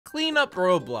Clean up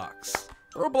Roblox.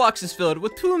 Roblox is filled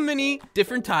with too many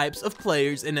different types of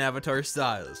players and avatar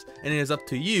styles, and it is up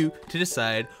to you to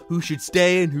decide who should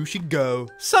stay and who should go.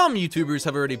 Some YouTubers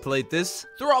have already played this.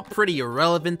 They're all pretty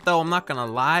irrelevant though, I'm not gonna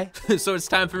lie. So it's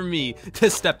time for me to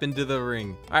step into the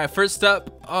ring. All right, first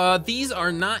up, these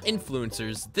are not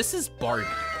influencers. This is Barbie.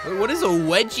 What is a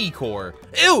wedgie core?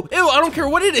 Ew, I don't care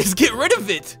what it is, get rid of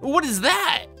it. What is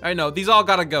that? I know, these all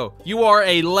gotta go. You are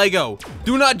a Lego.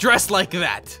 Do not dress like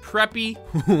that. Preppy.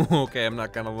 Okay, I'm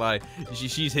not gonna lie.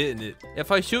 She's hitting it.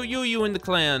 If I shoot you, you in the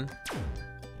clan.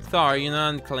 Sorry, you're not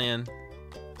in the clan.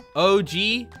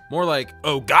 OG? More like,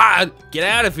 oh God, get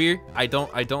out of here. I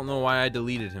don't know why I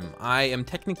deleted him. I am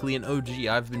technically an OG.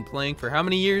 I've been playing for how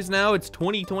many years now? It's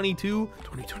 2022.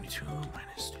 2022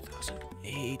 minus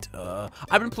 2008.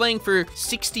 I've been playing for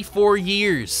 64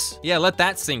 years. Yeah, let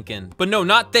that sink in. But no,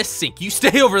 not this sink. You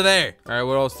stay over there. All right,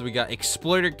 what else do we got?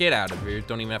 Exploiter, get out of here.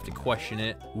 Don't even have to question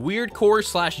it. Weird core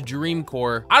slash dream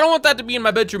core. I don't want that to be in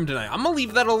my bedroom tonight. I'm gonna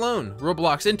leave that alone.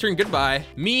 Roblox intern, goodbye.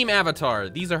 Meme avatar,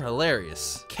 these are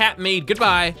hilarious. Cat maid,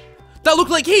 goodbye. That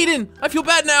looked like Hayden. I feel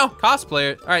bad now.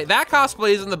 Cosplayer. All right, that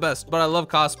cosplay isn't the best, but I love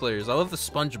cosplayers. I love the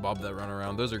SpongeBob that run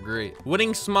around. Those are great.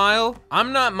 Winning smile.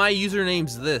 I'm not, my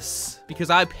username's this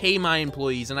because I pay my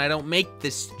employees and I don't make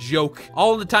this joke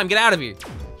all the time. Get out of here.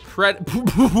 What?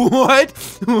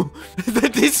 The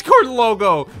Discord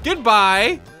logo.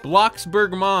 Goodbye.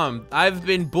 Bloxburg mom. I've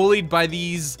been bullied by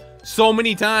these so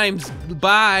many times.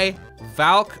 Bye.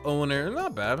 Valk owner,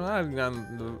 not bad.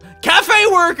 Cafe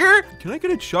worker! Can I get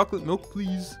a chocolate milk,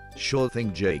 please? Sure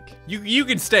thing, Jake. You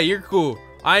can stay, you're cool.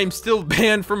 I am still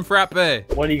banned from Frappe.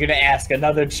 What are you gonna ask,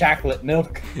 another chocolate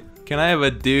milk? Can I have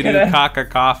a doo-doo caca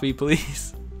coffee,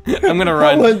 please? I'm gonna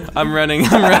run. I'm running.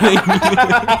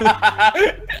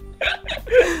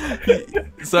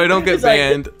 So I don't get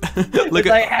banned. Look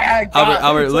at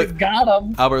Albert. Look, got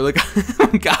him. Albert, look,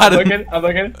 got him. I'm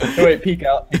looking. Oh, wait, peek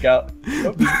out.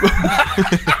 Oh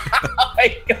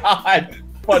my God.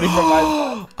 Funny for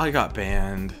my I got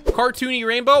banned. Cartoony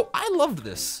rainbow. I loved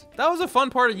this. That was a fun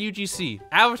part of UGC.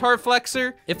 Avatar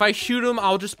flexer. If I shoot him,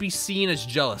 I'll just be seen as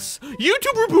jealous.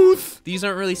 YouTuber booth. These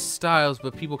aren't really styles,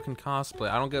 but people can cosplay.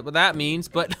 I don't get what that means,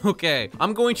 but okay.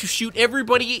 I'm going to shoot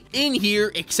everybody in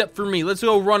here except for me. Let's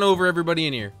go run over everybody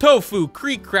in here. Tofu,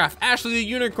 Creekcraft, Ashley the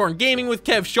Unicorn, Gaming with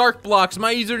Kev, Sharkblocks.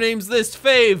 My username's this.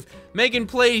 Fave, Megan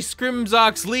Plays,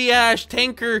 Scrimzox, Lee Ash,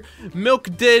 Tanker,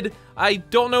 Milk Did. I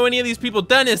don't know any of these people.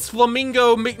 Dennis,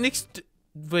 Flamingo, McNix.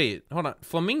 Wait, hold on.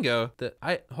 Flamingo?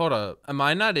 Hold up. Am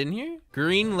I not in here?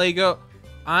 Green Lego.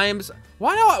 Why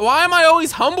am I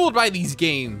always humbled by these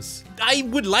games? I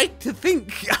would like to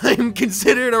think I'm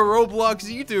considered a Roblox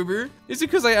YouTuber. Is it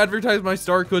because I advertise my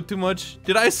star code too much?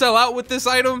 Did I sell out with this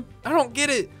item? I don't get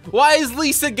it. Why is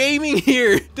Lisa Gaming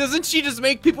here? Doesn't she just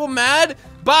make people mad?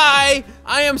 Bye.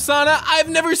 I am Sana. I've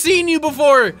never seen you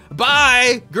before.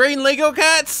 Bye. Green Lego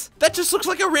Cats. That just looks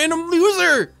like a random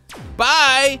loser.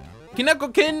 Bye.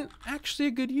 Kinekokin, actually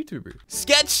a good YouTuber.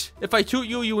 Sketch, if I shoot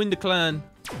you, you in the clan.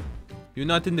 You're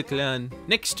not in the clan.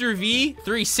 Nexter V,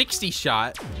 360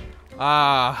 shot.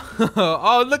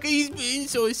 Oh, look, he's being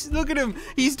so, look at him.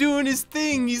 He's doing his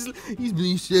thing. He's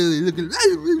being silly. Look at him.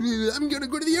 I'm gonna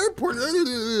go to the airport.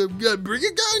 I'm gonna bring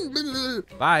a gun.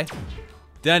 Bye.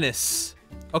 Dennis.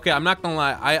 Okay, I'm not gonna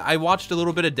lie. I watched a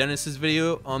little bit of Dennis's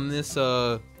video on this,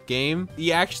 game.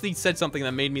 He actually said something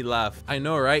that made me laugh. I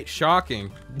know, right?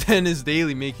 Shocking. Dennis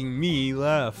Daily making me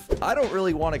laugh. I don't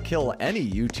really want to kill any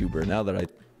YouTuber now that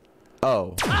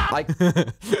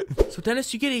So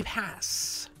Dennis, you get a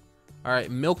pass. All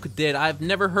right, Milk Did. I've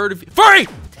never heard of you. Furry!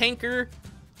 Tanker.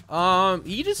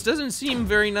 He just doesn't seem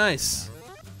very nice.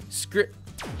 Script.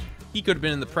 He could have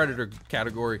been in the Predator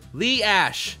category. Lee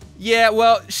Ash. Yeah,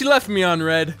 well, she left me on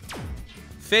red.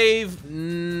 Fave.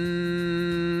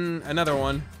 Another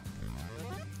one.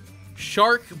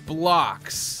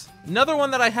 Sharkblocks. Another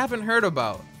one that I haven't heard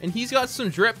about. And he's got some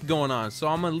drip going on, so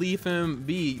I'm gonna leave him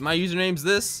be. My username's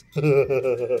this.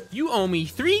 You owe me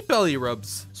 3 belly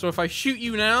rubs. So if I shoot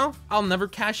you now, I'll never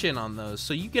cash in on those.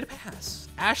 So you get a pass.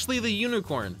 Ashley the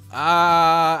Unicorn.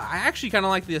 I actually kind of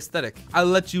like the aesthetic. I'll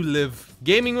let you live.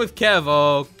 Gaming with Kev.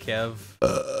 Oh, Kev.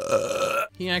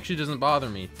 He actually doesn't bother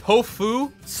me.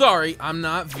 Tofu. Sorry, I'm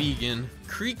not vegan.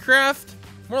 Creekcraft.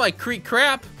 More like Creek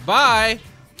Crap. Bye.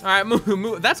 All right,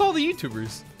 move. That's all the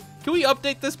YouTubers. Can we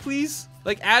update this, please?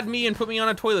 Like, add me and put me on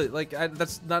a toilet. Like,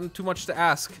 that's not too much to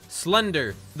ask.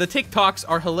 Slender. The TikToks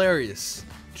are hilarious.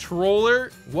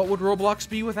 Troller. What would Roblox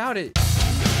be without it?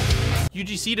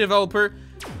 UGC developer.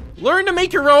 Learn to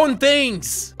make your own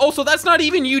things. Also, that's not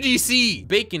even UGC.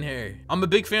 Bacon hair. I'm a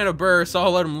big fan of Burr, so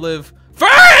I'll let him live.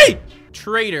 Furry!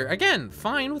 Trader, again,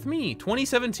 fine with me.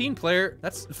 2017 player,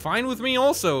 that's fine with me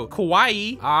also.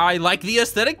 Kawaii, I like the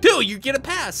aesthetic too. You get a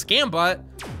pass. Scambot,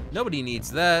 nobody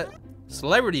needs that.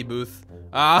 Celebrity booth.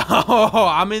 Oh,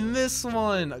 I'm in this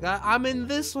one. I'm in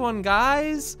this one,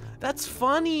 guys. That's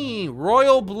funny.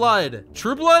 Royal blood.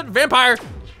 True blood? Vampire.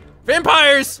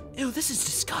 Vampires. Ew, this is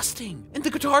disgusting. And the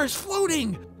guitar is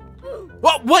floating.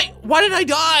 What? Wait, why did I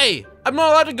die? I'm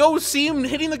not allowed to go see him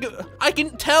hitting the I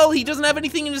can tell he doesn't have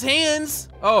anything in his hands.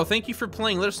 Oh, thank you for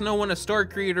playing. Let us know when a star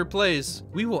creator plays.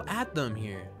 We will add them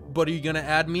here. But are you gonna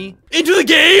add me into the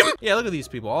game? Yeah, look at these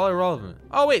people, all irrelevant.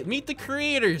 Oh wait, meet the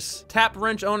creators. Tap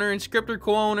Wrench owner, Inscriptor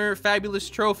co-owner, fabulous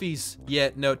trophies.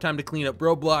 Yeah, no, time to clean up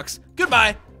Roblox.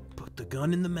 Goodbye. Put the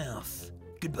gun in the mouth.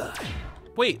 Goodbye.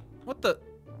 Wait, what the?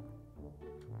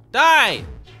 Die!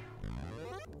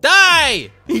 Die!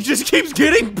 He just keeps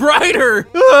getting brighter.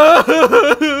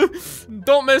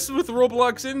 Don't mess with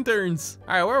Roblox interns.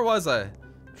 All right, where was I?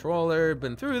 Troller,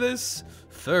 been through this.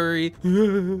 Furry.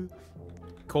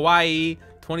 Kawaii,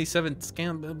 27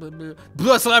 scam,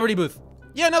 celebrity booth.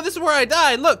 Yeah, no, this is where I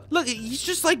died. Look, he's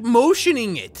just like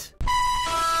motioning it.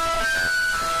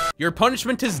 Your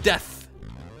punishment is death.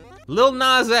 Lil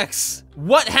Nas X,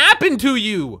 what happened to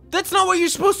you? That's not what you're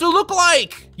supposed to look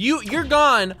like. You're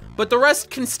gone, but the rest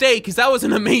can stay because that was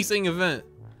an amazing event.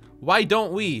 Why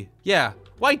don't we? Yeah,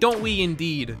 why don't we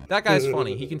indeed? That guy's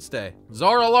funny, he can stay.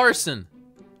 Zara Larson.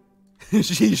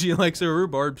 she likes her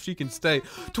rhubarb, she can stay.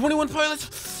 21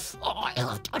 Pilots. Oh, I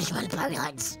love 21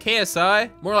 Pilots.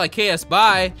 KSI, more like KS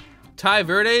Bye. Ty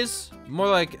Verdes, more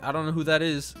like, I don't know who that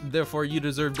is, therefore you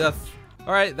deserve death.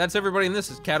 All right, that's everybody in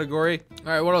this category.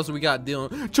 All right, what else do we got dealing?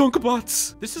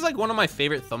 Junkbots. This is like one of my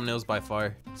favorite thumbnails by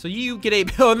far. So you get a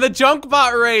bill in the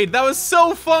Junkbot raid. That was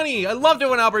so funny. I loved it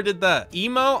when Albert did that.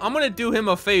 Emo, I'm gonna do him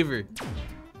a favor.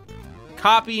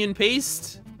 Copy and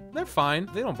paste. They're fine,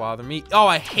 they don't bother me. Oh,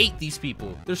 I hate these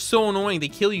people. They're so annoying, they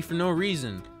kill you for no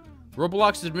reason.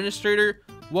 Roblox administrator,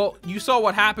 well, you saw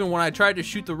what happened when I tried to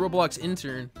shoot the Roblox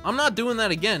intern. I'm not doing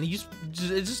that again. It's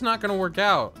just not gonna work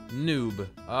out. Noob.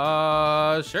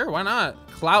 Sure, why not?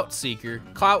 Clout seeker.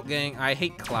 Clout gang, I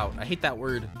hate clout. I hate that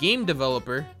word. Game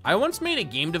developer. I once made a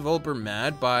game developer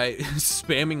mad by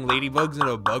spamming ladybugs in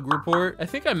a bug report. I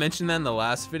think I mentioned that in the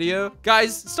last video.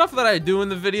 Guys, stuff that I do in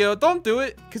the video, don't do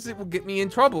it because it will get me in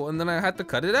trouble and then I had to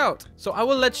cut it out. So I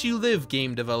will let you live,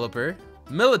 game developer.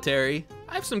 Military.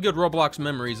 I have some good Roblox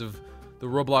memories of the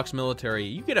Roblox military.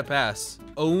 You get a pass.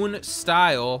 Own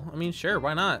style. I mean, sure,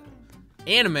 why not?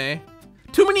 Anime.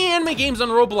 Too many anime games on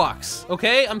Roblox,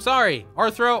 okay? I'm sorry.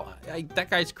 Arthro, that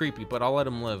guy's creepy, but I'll let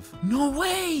him live. No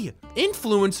way!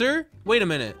 Influencer? Wait a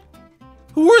minute.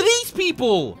 Who are these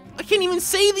people? I can't even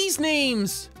say these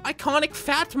names. Iconic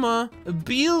Fatma,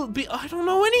 I don't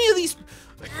know any of these.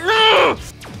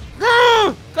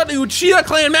 Got the Uchiha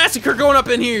clan massacre going up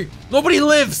in here. Nobody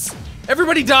lives.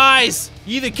 Everybody dies.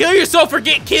 You either kill yourself or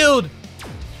get killed.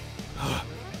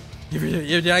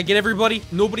 Did I get everybody?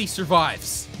 Nobody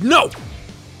survives. No!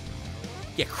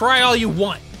 Yeah, cry all you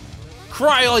want.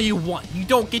 Cry all you want. You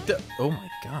don't get to. Oh my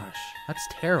gosh, that's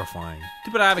terrifying.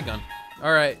 Too bad I have a gun.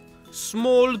 All right,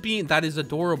 small bean. That is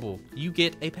adorable. You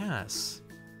get a pass.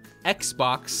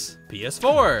 Xbox,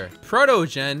 PS4,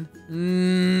 Protogen.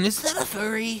 Is that a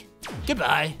furry?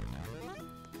 Goodbye.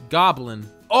 Goblin.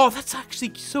 Oh, that's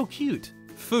actually so cute.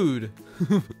 Food.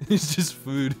 It's just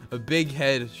food. A big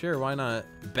head. Sure, why not?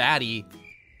 Baddie.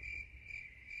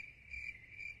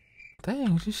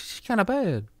 Dang, she's kind of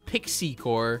bad. Pixie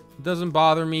core. Doesn't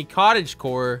bother me. Cottage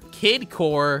core. Kid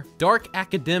core. Dark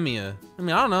academia. I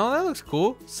mean, I don't know. That looks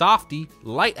cool. Softy.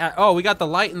 Light. Oh, we got the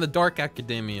light and the dark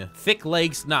academia. Thick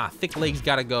legs. Nah, thick legs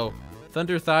gotta go.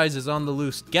 Thunder thighs is on the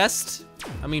loose. Guest.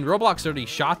 I mean, Roblox already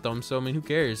shot them, so I mean, who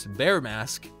cares? Bear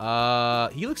mask.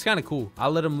 He looks kind of cool.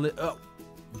 I'll let him live.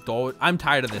 Oh, I'm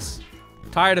tired of this.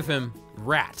 Tired of him.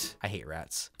 Rat. I hate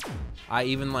rats. I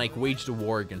even like waged a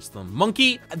war against them.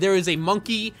 Monkey. There is a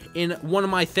monkey in one of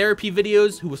my therapy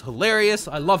videos who was hilarious.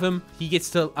 I love him. He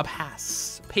gets to a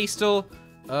pass. Pastel.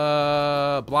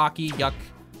 Blocky. Yuck.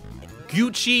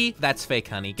 Gucci. That's fake,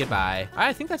 honey. Goodbye.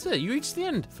 I think that's it. You reached the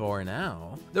end for now.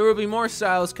 There will be more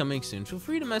styles coming soon. Feel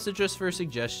free to message us for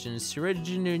suggestions.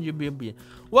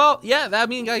 Well, yeah, I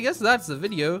mean, I guess that's the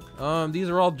video. These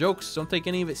are all jokes. Don't take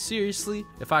any of it seriously.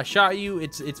 If I shot you,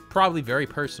 it's probably very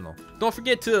personal. Don't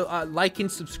forget to like and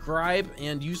subscribe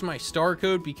and use my star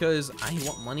code because I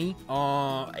want money.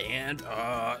 And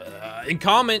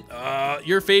comment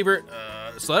your favorite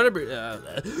celebrity.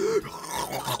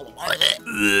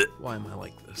 Why am I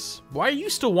like this? Why are you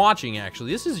still watching,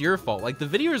 actually? This is your fault. Like, the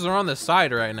videos are on the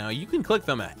side right now. You can click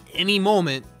them at any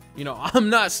moment. You know, I'm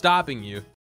not stopping you.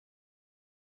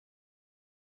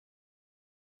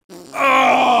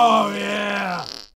 Oh!